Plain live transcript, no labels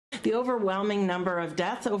The overwhelming number of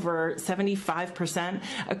deaths, over 75%,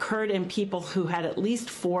 occurred in people who had at least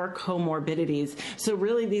 4 comorbidities. So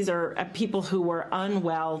really these are people who were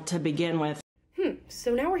unwell to begin with.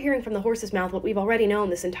 So now we're hearing from the horse's mouth what we've already known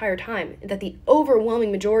this entire time, that the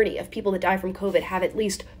overwhelming majority of people that die from COVID have at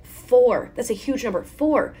least 4, that's a huge number,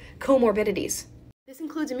 4 comorbidities. This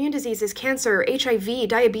includes immune diseases, cancer, HIV,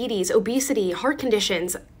 diabetes, obesity, heart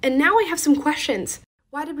conditions. And now I have some questions.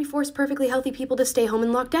 Why did we force perfectly healthy people to stay home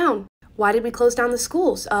and lock down? Why did we close down the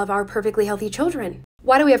schools of our perfectly healthy children?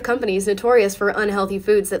 Why do we have companies notorious for unhealthy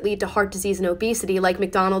foods that lead to heart disease and obesity like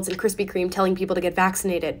McDonald's and Krispy Kreme telling people to get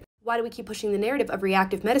vaccinated? Why do we keep pushing the narrative of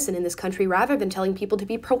reactive medicine in this country rather than telling people to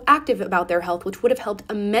be proactive about their health, which would have helped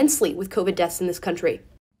immensely with COVID deaths in this country?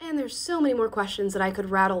 And there's so many more questions that I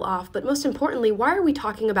could rattle off, but most importantly, why are we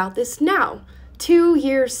talking about this now? 2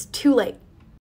 years too late.